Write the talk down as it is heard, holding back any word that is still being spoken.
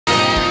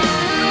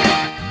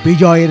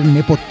বিজয়ের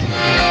নেপথ্যে।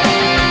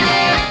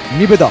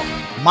 নিবেদক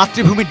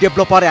মাতৃভূমি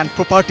developer and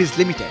properties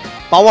limited,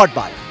 powered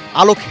by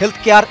Alok health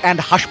care and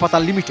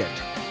হাসপাতাল limited.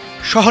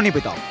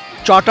 সহনিবেদক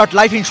chartered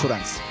life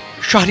insurance,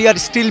 Shahriar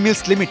steel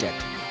mills limited,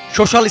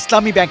 social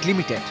ইসলামী bank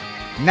limited,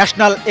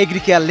 national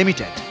Agricare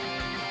limited.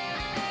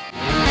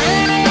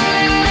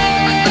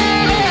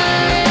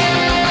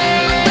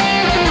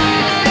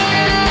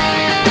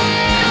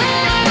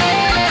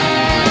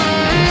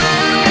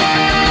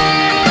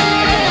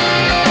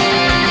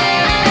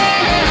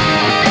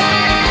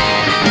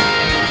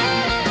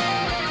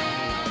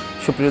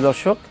 সুপ্রিয়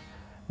দর্শক,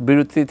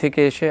 বিরতি থেকে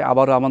এসে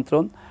আবারও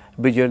আমন্ত্রণ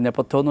বিজয়ের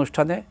নেপথ্য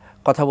অনুষ্ঠানে।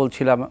 কথা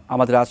বলছিলাম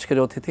আমাদের আজকের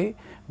অতিথি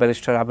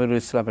ব্যারিস্টার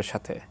র-উল-ইসলামের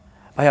সাথে।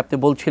 ভাই, আপনি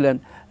বলছিলেন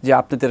যে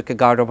আপনাদেরকে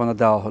গার্ড অফ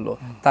দেওয়া হলো,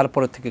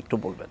 তারপরে থেকে একটু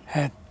বলবেন।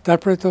 হ্যাঁ,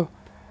 তারপরে তো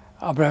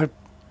আমরা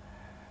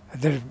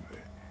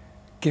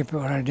এদেরকে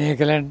ওরা নিয়ে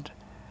গেলেন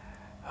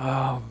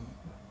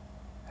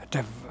একটা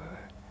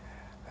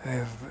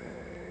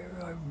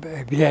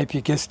ভিআইপি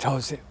গেস্ট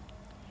হাউসে।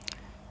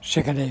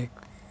 সেখানে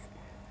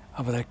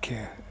আমাদেরকে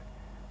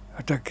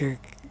ওটাকে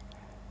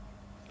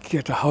কি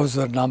একটা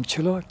হাউসের নাম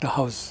ছিল, একটা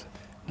হাউস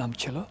নাম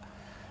ছিল,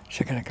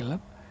 সেখানে গেলাম।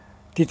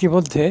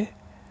 ইতিমধ্যে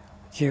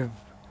যে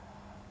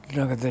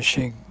নগেন্দ্র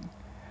সিং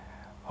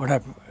ওরা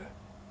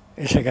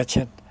এসে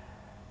গেছেন।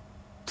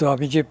 তো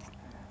আমি যে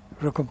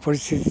রকম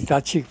পরিস্থিতিতে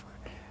আছি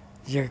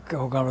যে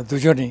আমরা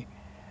দুজনেই,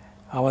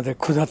 আমাদের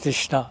ক্ষুধা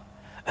তৃষ্ণা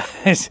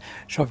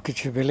সব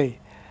কিছু মিলেই,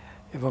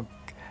 এবং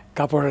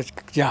কাপড়ের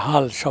যে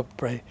হাল সব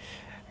প্রায়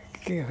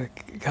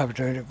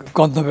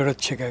গন্ধ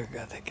বেরোচ্ছে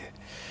গা থেকে,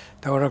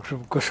 তখন একটু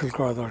গোসল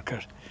করা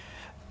দরকার।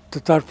 তো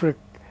তারপরে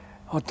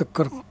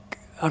অতক্ষণ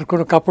আর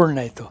কোনো কাপড়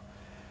নাই। তো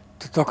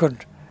তখন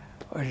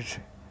ওই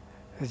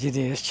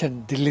যিনি এসছেন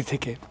দিল্লি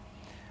থেকে,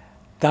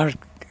 তার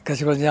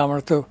কাছে বলেন যে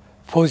আমরা তো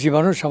ফৌজি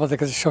মানুষ, আমাদের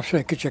কাছে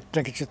সবসময় কিছু একটা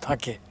কিছু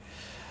থাকে।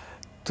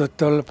 তো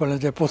তাহলে বললেন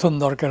যে প্রথম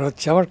দরকার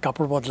হচ্ছে আমার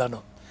কাপড় বদলানো।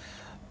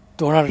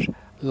 তো ওনার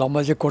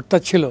লম্বা যে কোটটা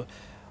ছিল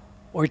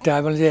ওইটা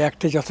আমি বললাম যে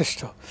একটাই যথেষ্ট,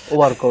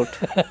 ওভারকোট।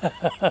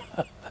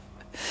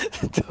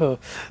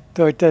 তো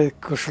ওইটা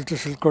গোসল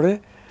টোসল করে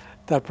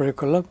তারপরে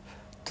করলাম।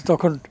 তো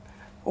তখন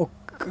ও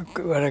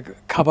মানে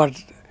খাবার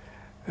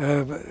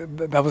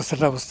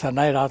ব্যবস্থা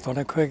নাই, রাত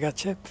অনেক হয়ে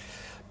গেছে।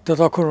 তো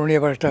তখন উনি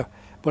আবার একটা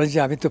বলেন যে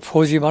আমি তো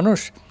ফৌজি মানুষ,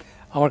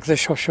 আমার কাছে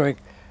সবসময়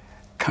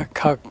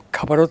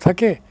খাবারও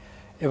থাকে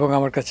এবং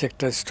আমার কাছে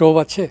একটা স্টোভ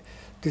আছে।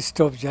 তো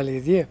স্টোভ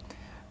জ্বালিয়ে দিয়ে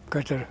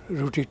কয়েকটা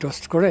রুটি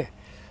টোস্ট করে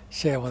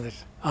সে আমাদের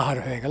আহার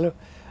হয়ে গেল,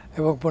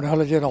 এবং মনে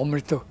হলো যে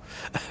অমৃত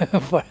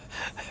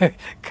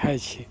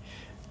খাইছি।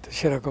 তো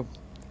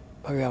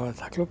সেরকমভাবে আমরা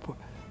থাকলো।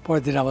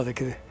 পরের দিন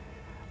আমাদেরকে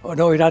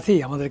ওই রাতেই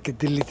আমাদেরকে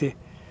দিল্লিতে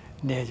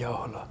নিয়ে যাওয়া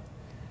হলো।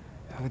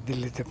 আমি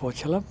দিল্লিতে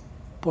পৌঁছালাম।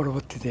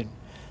 পরবর্তী দিন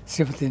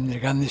শ্রীমতী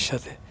ইন্দিরা গান্ধীর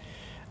সাথে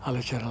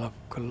আলোচনা লাভ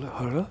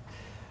হলো।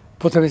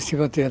 প্রথমে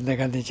শ্রীমতী ইন্দিরা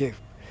গান্ধী যে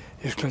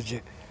এসলো যে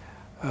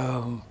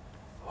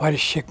where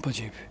is Sheikh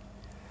Mujib,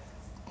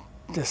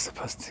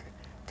 first থেকে।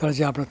 তাহলে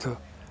যে আমরা তো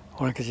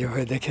ওনাকে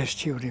যেভাবে দেখে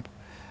এসেছি, উনি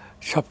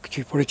সব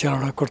কিছুই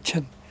পরিচালনা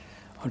করছেন,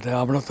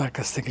 আমরাও তার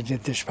কাছ থেকে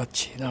নির্দেশ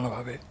পাচ্ছি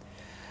নানাভাবে।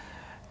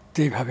 তো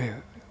এইভাবে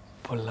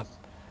বললাম।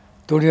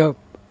 তো উনিও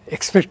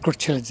এক্সপেক্ট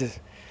করছিলেন যে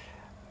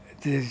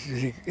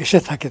যদি এসে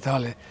থাকে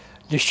তাহলে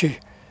নিশ্চয়ই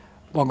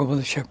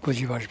বঙ্গবন্ধু শেখ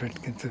মুজিব আসবেন,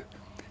 কিন্তু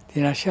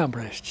তিনি আসে,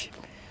 আমরা এসেছি।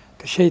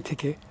 তো সেই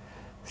থেকে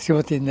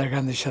শ্রীমতী ইন্দিরা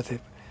গান্ধীর সাথে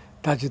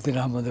তাজউদ্দিন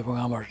আহমদ এবং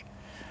আমার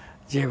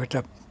যে একটা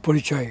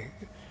পরিচয়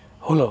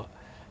হলো,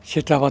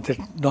 সেটা আমাদের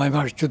 9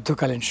 মাস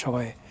যুদ্ধকালীন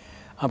সময়ে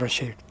আমরা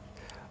সেই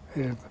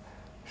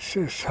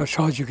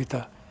সহযোগিতা,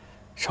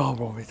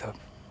 সহমর্মিতা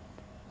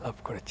লাভ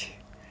করেছি।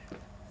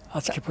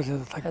 আজকে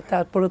পর্যন্ত থাকে।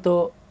 তারপরে তো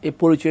এই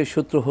পরিচয়ের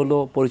সূত্র হলো,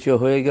 পরিচয়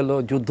হয়ে গেল,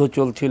 যুদ্ধ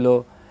চলছিল।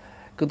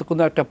 কিন্তু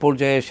কোনো একটা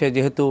পর্যায়ে এসে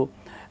যেহেতু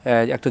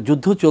একটা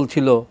যুদ্ধ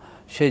চলছিল,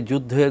 সেই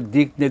যুদ্ধের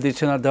দিক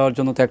নির্দেশনা দেওয়ার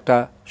জন্য তো একটা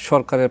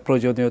সরকারের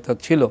প্রয়োজনীয়তা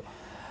ছিল।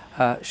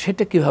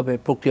 সেটা কীভাবে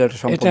প্রক্রিয়াটা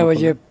সম্পন্ন? এটা ওই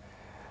যে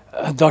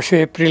 10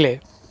 এপ্রিলে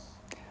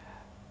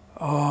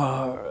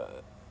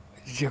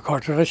যে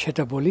ঘটনা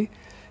সেটা বলি।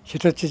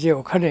 সেটা হচ্ছে যে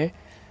ওখানে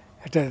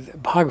একটা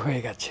ভাগ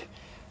হয়ে গেছে।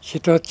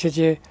 সেটা হচ্ছে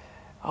যে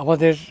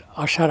আমাদের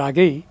আসার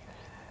আগেই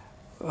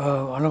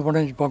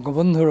আনুমানিক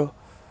বঙ্গবন্ধুরও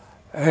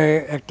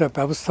একটা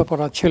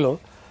ব্যবস্থাপনা ছিল,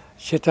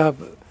 সেটা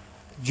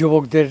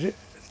যুবকদের,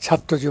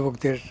 ছাত্র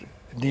যুবকদের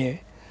নিয়ে,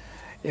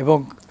 এবং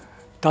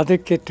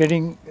তাদেরকে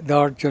ট্রেনিং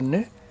দেওয়ার জন্যে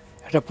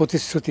একটা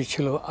প্রতিশ্রুতি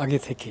ছিল আগে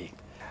থেকেই।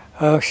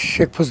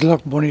 শেখ ফজলুল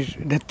হক মনির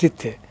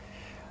নেতৃত্বে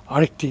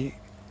আরেকটি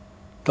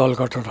দল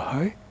গঠন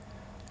হয়,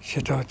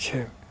 সেটা হচ্ছে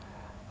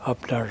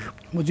আপনার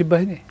মুজিব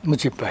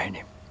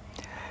বাহিনী।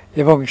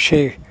 এবং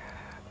সেই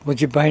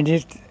মুজিব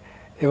বাহিনীর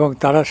এবং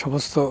তারা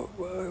সমস্ত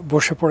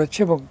বসে পড়েছে,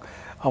 এবং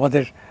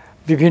আমাদের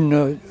বিভিন্ন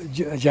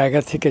জায়গা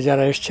থেকে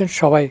যারা এসছেন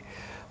সবাই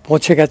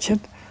পৌঁছে গেছেন।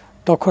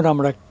 তখন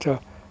আমরা একটা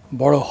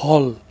বড়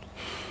হল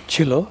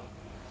ছিল,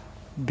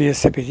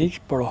 বিএসএফেরই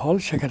বড় হল,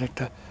 সেখানে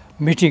একটা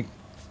মিটিং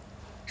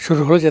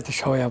শুরু হলো যাতে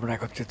সবাই আমরা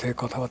একত্রিত হয়ে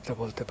কথাবার্তা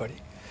বলতে পারি।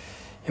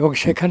 এবং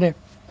সেখানে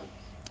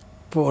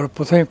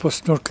প্রথমে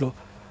প্রশ্ন উঠল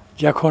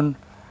যে এখন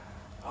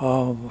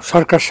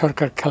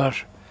সরকার খেলার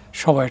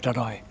সময়টা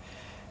নয়,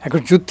 এখন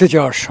যুদ্ধে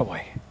যাওয়ার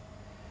সময়।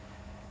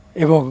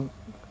 এবং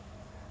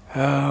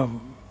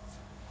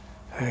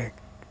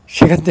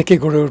সেখান থেকে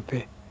গড়ে উঠবে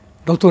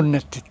নতুন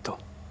নেতৃত্ব।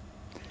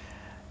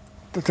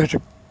 তো এটা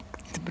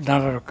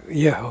নানা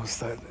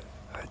অবস্থা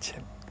হয়েছে।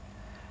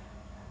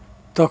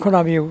 তখন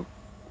আমি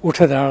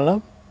উঠে দাঁড়ালাম,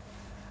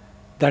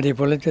 দাঁড়িয়ে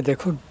বললেন যে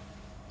দেখুন,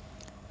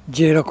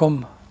 যে এরকম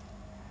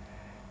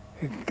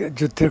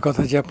যুদ্ধের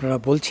কথা যে আপনারা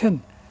বলছেন,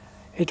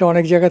 এটা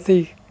অনেক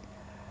জায়গাতেই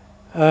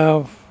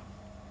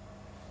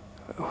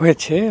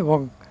হয়েছে, এবং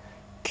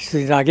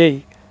কিছুদিন আগেই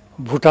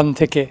ভুটান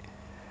থেকে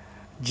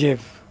যে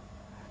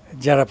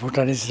যারা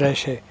ভুটানিজরা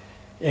এসে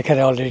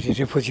এখানে অলরেডি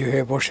রিফিউজি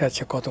হয়ে বসে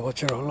আছে, কত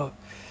বছর হলো,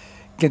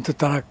 কিন্তু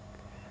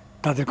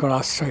তাদের কোনো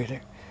আশ্রয়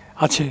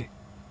আছে,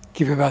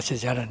 কীভাবে আছে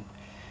জানেন?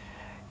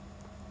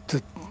 তো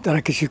তারা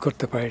কিছুই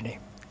করতে পারেনি।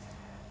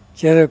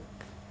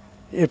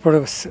 এরপরে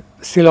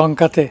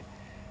শ্রীলঙ্কাতে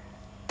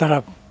তারা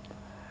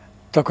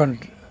তখন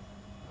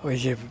ওই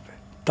যে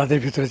তাদের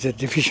ভিতরে যে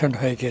ডিভিশন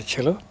হয়ে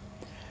গিয়েছিল,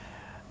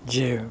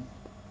 যে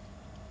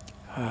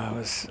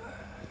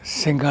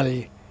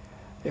সিঙ্গালি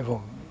এবং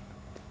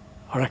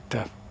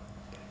আরেকটা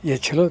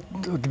ছিল,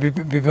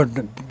 বিভিন্ন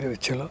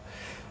ছিল,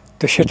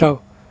 তো সেটাও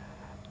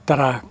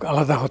তারা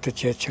আলাদা হতে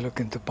চেয়েছিল,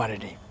 কিন্তু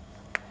পারেনি।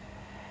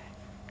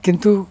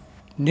 কিন্তু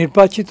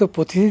নির্বাচিত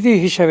প্রতিনিধি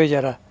হিসাবে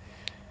যারা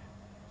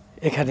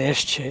এখানে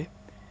এসছে,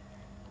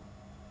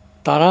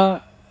 তারা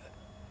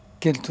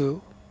কিন্তু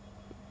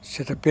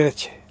সেটা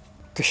পেরেছে।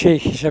 তো সেই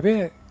হিসাবে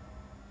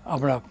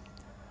আমরা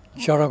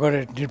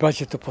জনগণের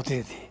নির্বাচিত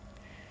প্রতিনিধি,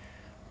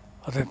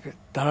 অতএব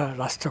তারা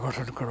রাষ্ট্র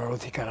গঠন করার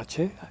অধিকার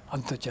আছে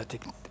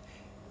আন্তর্জাতিক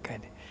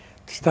কাহিনী।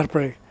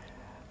 তারপরে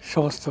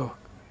সমস্ত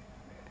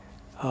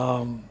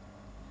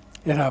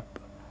এরা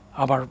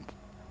আমার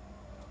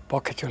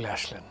পক্ষে চলে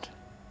আসলেন,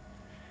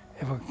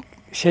 এবং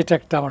সেটা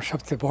একটা আমার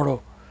সবচেয়ে বড়।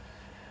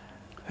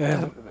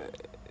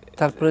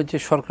 তারপরে যে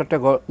সরকারটা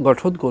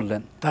গঠন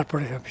করলেন,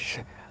 তারপরে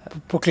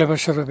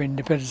প্রোক্লেমেশন অফ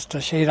ইন্ডিপেন্ডেন্সটা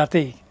সেই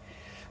রাতেই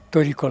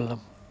তৈরি করলাম।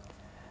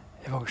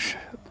 এবং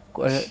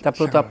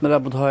তারপরে তো আপনারা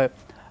বোধহয়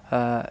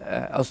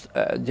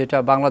যেটা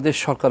বাংলাদেশ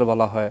সরকার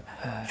বলা হয়,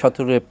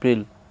 17 এপ্রিল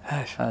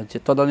যে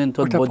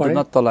তদানীন্তন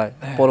বৈদ্যনাথ তলায়,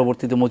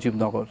 পরবর্তীতে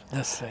মুজিবনগর,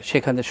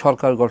 সেখানে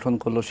সরকার গঠন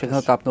করলো,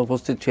 সেখানে তো আপনি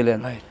উপস্থিত ছিলেন,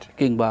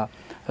 কিংবা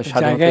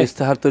স্বাধীনতা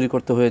ইস্তেহার তৈরি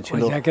করতে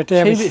হয়েছিল,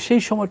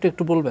 সেই সময়টা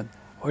একটু বলবেন?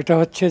 ওইটা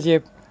হচ্ছে যে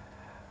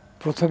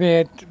প্রথমে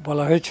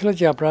বলা হয়েছিল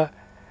যে আমরা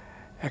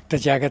একটা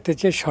জায়গাতে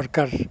যে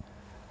সরকার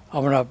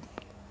আমরা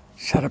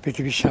সারা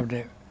পৃথিবীর সামনে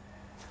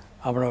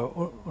আমরা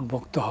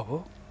উন্মুক্ত হব।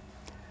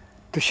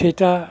 তো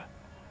সেইটা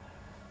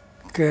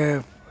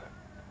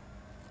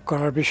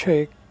করার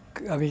বিষয়ে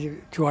আমি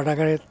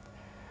চুয়াডাঙ্গায়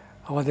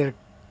আমাদের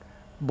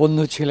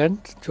বন্ধু ছিলেন,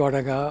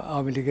 চুয়াডাঙ্গা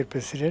আওয়ামী লীগের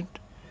প্রেসিডেন্ট,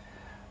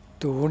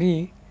 তো উনি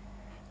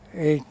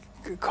এই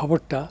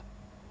খবরটা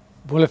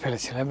বলে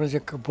ফেলেছিলেন। আমরা যে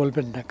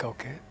বলবেন না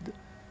কাউকে,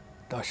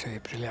 10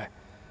 এপ্রিলে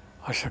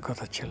আসার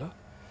কথা ছিল,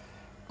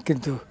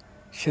 কিন্তু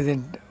সেদিন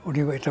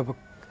উনি এটা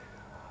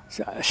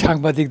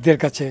সাংবাদিকদের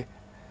কাছে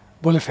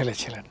বলে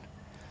ফেলেছিলেন।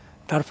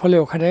 তার ফলে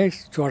ওখানে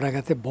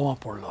চুয়াডাঙ্গাতে বোমা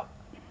পড়ল।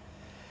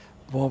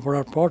 বোমা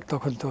পড়ার পর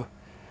তখন তো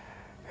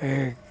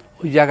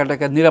ওই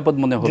জায়গাটাকে নিরাপদ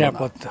মনে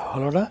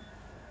হলো না।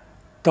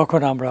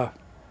 তখন আমরা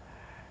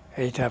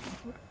এইটা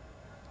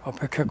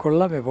অপেক্ষা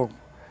করলাম, এবং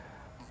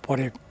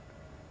পরে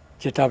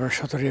যেটা আমরা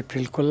 17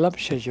 এপ্রিল করলাম,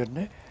 সেই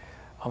জন্যে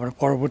আমরা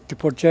পরবর্তী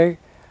পর্যায়ে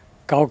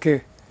কাউকে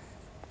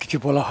কিছু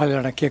বলা হলো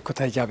না, কে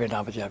কোথায় যাবে না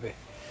যাবে।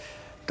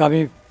 তো আমি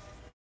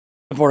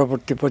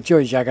পরবর্তী পর্যায়ে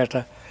ওই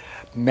জায়গাটা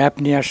ম্যাপ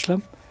নিয়ে আসলাম,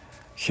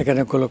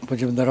 সেখানে গোলক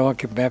মজুমদার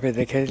আমাকে ম্যাপে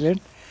দেখে দিলেন।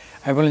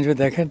 আমি বললাম যে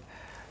দেখেন,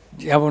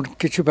 এমন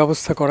কিছু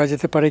ব্যবস্থা করা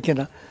যেতে পারে কি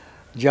না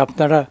যে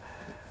আপনারা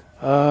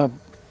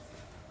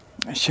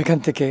সেখান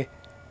থেকে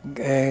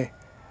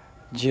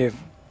যে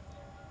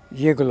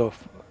ইয়েগুলো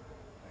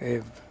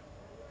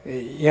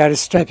এয়ার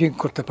স্ট্রাইপিং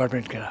করতে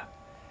পারবেন কিনা,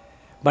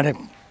 মানে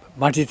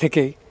মাটি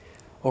থেকেই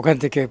ওখান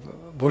থেকে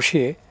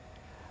বসিয়ে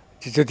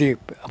যদি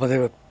আমাদের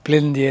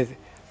প্লেন দিয়ে,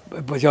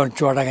 যেমন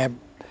চুয়াডাঙ্গায়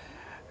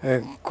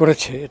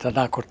করেছে, এটা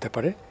না করতে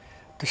পারে।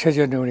 তো সেই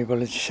জন্য উনি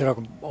বলেন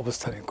সেরকম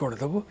অবস্থা আমি করে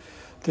দেবো।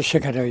 তো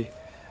সেখানে ওই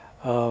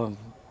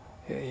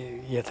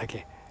ইয়ে থাকে,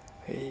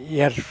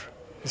 এয়ার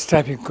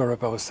স্ট্রাইপিং করার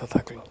ব্যবস্থা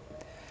থাকলো,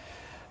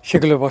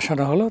 সেগুলো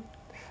বসানো হলো।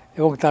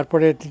 এবং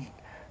তারপরে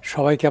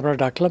সবাইকে আমরা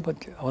ডাকলাম,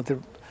 আমাদের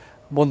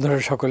বন্ধুরা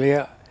সকলে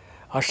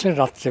আসলেন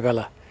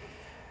রাত্রেবেলা,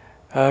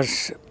 আর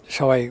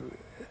সবাই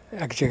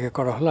এক জায়গায়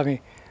করা হলো। আমি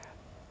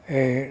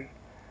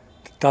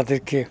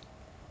তাদেরকে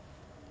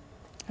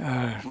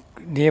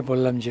নিয়ে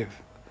বললাম যে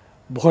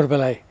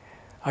ভোরবেলায়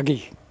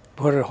আগেই,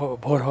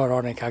 ভোর হওয়ার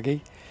অনেক আগেই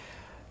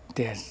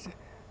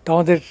তো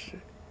আমাদের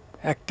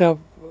একটা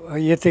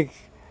ইয়েতে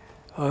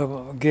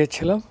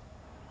গিয়েছিলাম,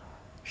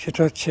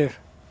 সেটা হচ্ছে,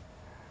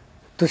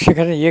 তো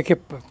সেখানে ইয়েকে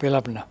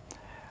পেলাম না,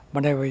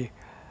 মানে ওই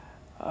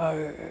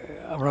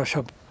আমরা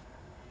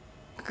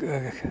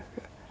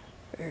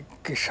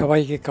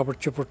সবাইকে কাপড়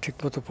চোপড় ঠিক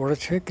মতো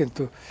পড়েছে,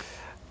 কিন্তু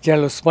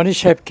জেনারেল ওসমানী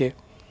সাহেবকে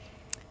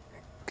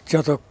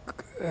যত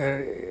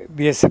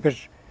বিএসএফের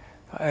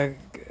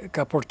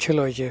কাপড় ছিল,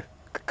 ওই যে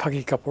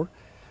খাকি কাপড়,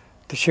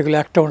 তো সেগুলো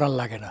একটা ওনার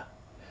লাগে না।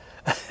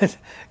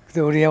 তো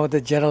উনি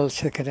আমাদের জেনারেল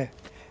সেখানে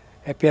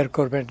অ্যাপিয়ার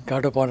করবেন,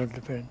 গার্ড অফ অনার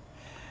দেবেন।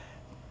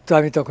 তো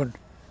আমি তখন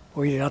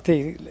ওই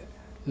রাতেই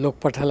লোক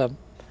পাঠালাম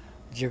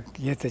যে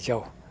ইয়েতে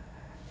যাও,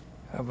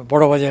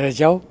 বড় বাজারে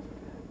যাও,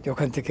 যে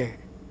ওখান থেকে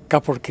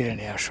কাপড় কিনে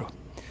নিয়ে আসো।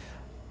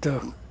 তো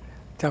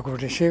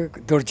কাপড় এসে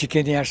দর্জিকে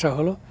নিয়ে আসা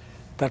হলো,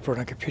 তারপর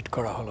ওনাকে ফিট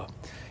করা হলো।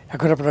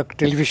 এখন আপনার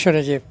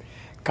টেলিভিশনে যে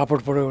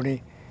কাপড় পরে উনি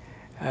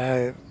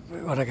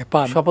ওনাকে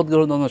পান, শপথ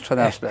গ্রহণ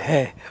অনুষ্ঠানে আসলে,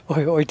 হ্যাঁ,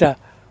 ওইটা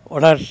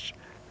ওনার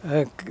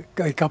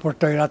ওই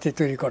কাপড়টা ওই রাতে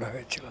তৈরি করা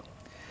হয়েছিল।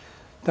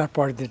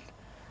 তারপরের দিন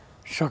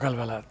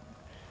সকালবেলা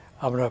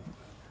আমরা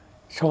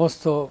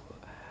সমস্ত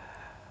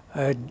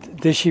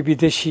দেশি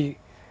বিদেশি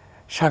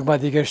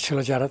সাংবাদিক এসেছিল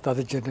যারা,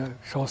 তাদের জন্য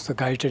সমস্ত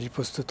গাড়ি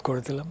প্রস্তুত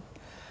করে দিলাম।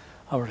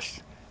 আমরা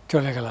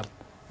চলে গেলাম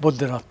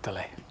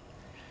বৈদ্যনাথতলায়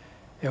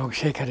এবং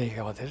সেইখানেই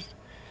আমাদের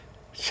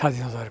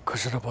স্বাধীনতার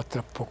ঘোষণাপত্র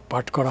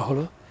পাঠ করা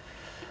হলো।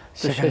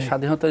 সেখানে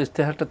স্বাধীনতার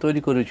ইশতেহারটা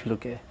তৈরি করেছিল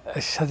কে?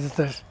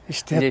 স্বাধীনতার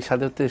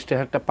স্বাধীনতার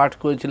ইশতেহারটা পাঠ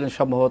করেছিলেন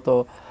সম্ভবত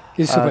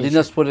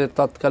দিনাজপুরের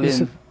তৎকালীন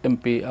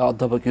এমপি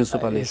অধ্যাপক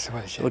ইউসুফ আলী।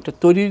 ওইটা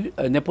তৈরির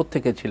নেপথ্যে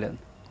কে ছিলেন?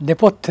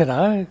 নেপথ্যে না,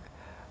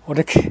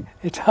 অনেকে,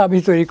 এটা আমি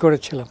তৈরি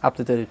করেছিলাম।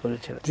 আপনি তৈরি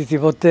করেছিলেন?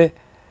 ইতিমধ্যে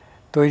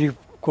তৈরি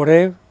করে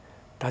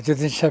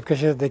তাজউদ্দিন সাহেবকে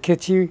সেটা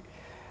দেখেছি।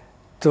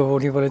 তো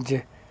উনি বলেন যে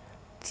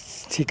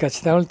ঠিক আছে,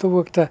 তাহলে তবু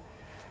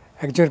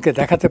একজনকে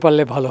দেখাতে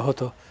পারলে ভালো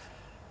হতো,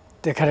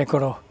 এখানে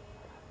কোনো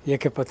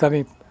ইয়েকে।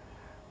 আমি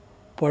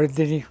পরের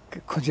দিনই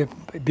খুঁজে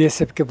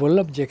বিএসএফকে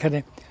বললাম যে এখানে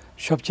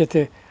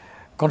সবচেয়ে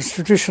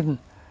কনস্টিটিউশন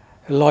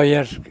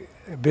লয়ার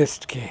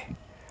বেস্ট কে।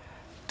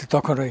 তো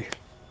তখন ওই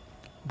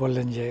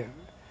বললেন যে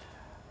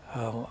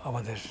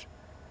আমাদের,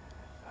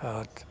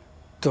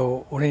 তো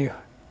উনি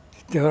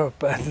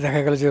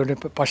দেখা গেল যে উনি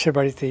পাশের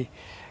বাড়িতেই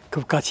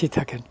খুব কাছেই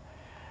থাকেন।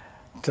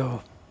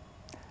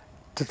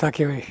 তো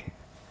তাকে ওই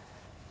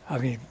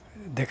আমি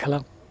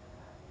দেখালাম,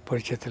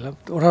 পরিচয় দিলাম।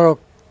 ওনারাও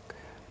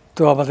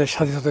তো আমাদের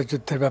স্বাধীনতা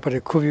যুদ্ধের ব্যাপারে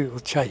খুবই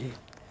উৎসাহী।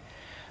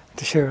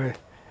 তো সেভাবে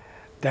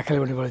দেখালে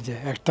উনি বলেন যে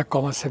একটা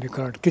কমা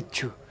সেমিকোলন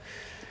কিচ্ছু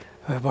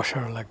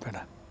বসানো লাগবে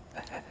না।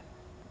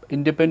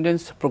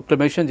 ইন্ডিপেন্ডেন্স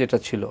প্রোক্লেমেশন যেটা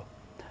ছিল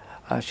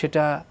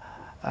সেটা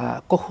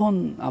কখন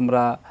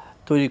আমরা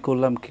তৈরি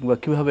করলাম, কিংবা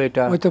কিভাবে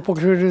এটা? ওই তো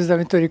প্রোক্লেমেশন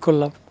আমি তৈরি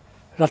করলাম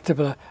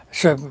রাত্রেবেলা,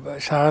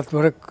 সারা রাত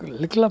ভরে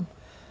লিখলাম,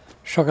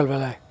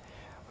 সকালবেলায়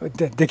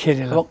দেখিয়ে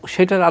নিলাম। এবং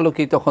সেটার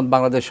আলোকেই তখন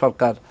বাংলাদেশ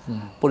সরকার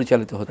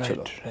পরিচালিত হচ্ছিল।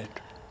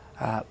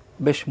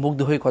 বেশ মুগ্ধ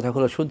হয়ে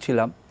কথাগুলো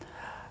শুনছিলাম।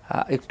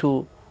 একটু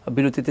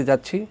বিরতিতে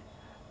যাচ্ছি,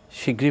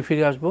 শীঘ্রই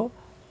ফিরে আসব।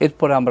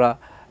 এরপরে আমরা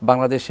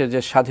বাংলাদেশের যে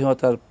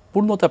স্বাধীনতার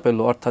পূর্ণতা পেল,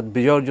 অর্থাৎ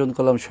বিজয় অর্জন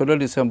করলাম 16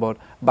 ডিসেম্বর,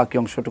 বাকি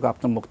অংশটুকু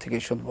আপনার মুখ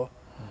থেকেই শুনব।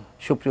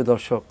 সুপ্রিয়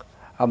দর্শক,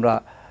 আমরা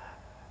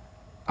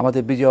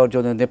আমাদের বিজয়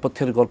অর্জনের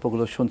নেপথ্যের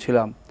গল্পগুলো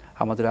শুনছিলাম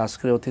আমাদের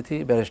আজকের অতিথি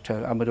ব্যারিস্টার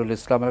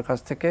র-উল-ইসলামের কাছ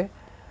থেকে।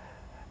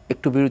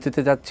 একটু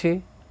বিরতিতে যাচ্ছি,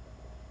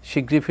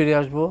 শীঘ্রই ফিরে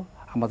আসব,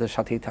 আমাদের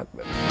সাথেই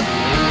থাকবেন।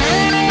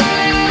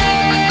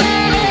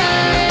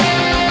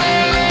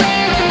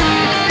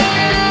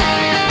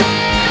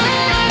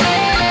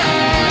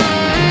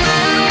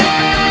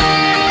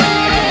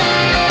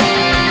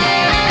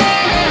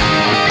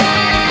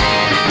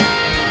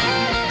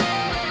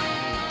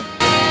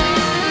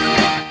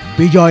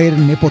 বিজয়ের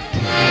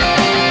নেপথ্যে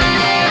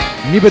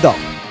নিবেদক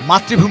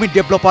মাতৃভূমি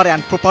developer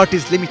and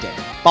properties limited,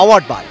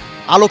 powered by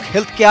Alok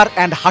health care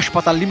and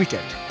হাসপাতাল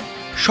limited.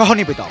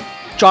 সহনিবেদক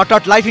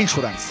chartered life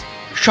insurance,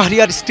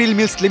 Shahriar steel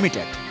mills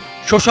limited,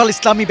 social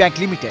ইসলামী bank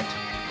limited,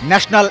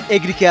 national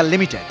Agricare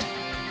limited.